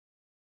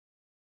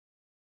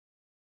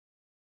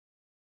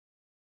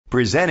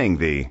Presenting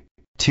the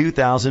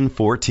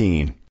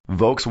 2014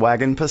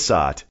 Volkswagen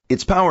Passat.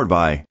 It's powered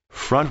by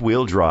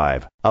front-wheel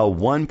drive, a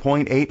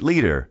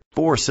 1.8-liter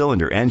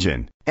four-cylinder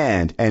engine,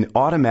 and an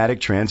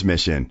automatic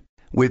transmission.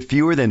 With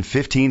fewer than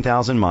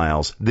 15,000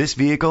 miles, this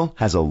vehicle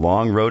has a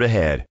long road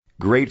ahead.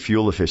 Great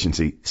fuel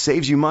efficiency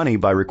saves you money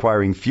by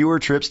requiring fewer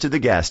trips to the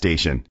gas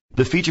station.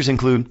 The features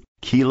include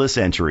keyless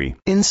entry.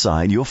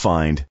 Inside you'll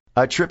find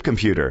a trip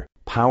computer,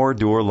 power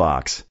door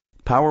locks,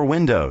 power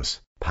windows,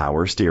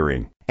 power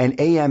steering, an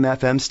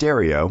AM/FM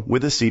stereo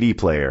with a CD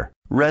player.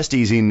 Rest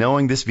easy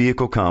knowing this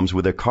vehicle comes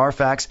with a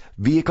Carfax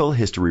Vehicle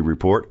History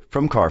Report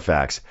from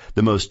Carfax,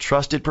 the most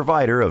trusted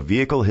provider of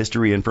vehicle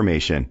history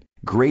information.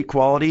 Great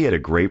quality at a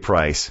great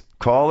price.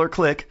 Call or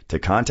click to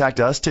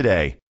contact us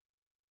today.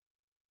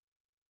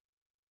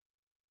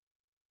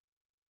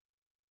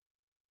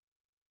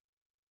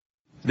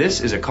 This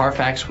is a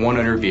Carfax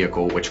one-owner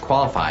vehicle which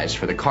qualifies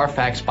for the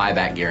Carfax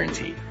buyback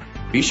guarantee.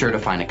 Be sure to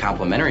find a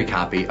complimentary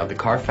copy of the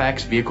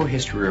Carfax Vehicle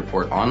History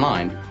Report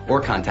online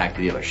or contact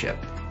the dealership.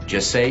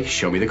 Just say,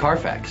 "Show me the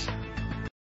Carfax."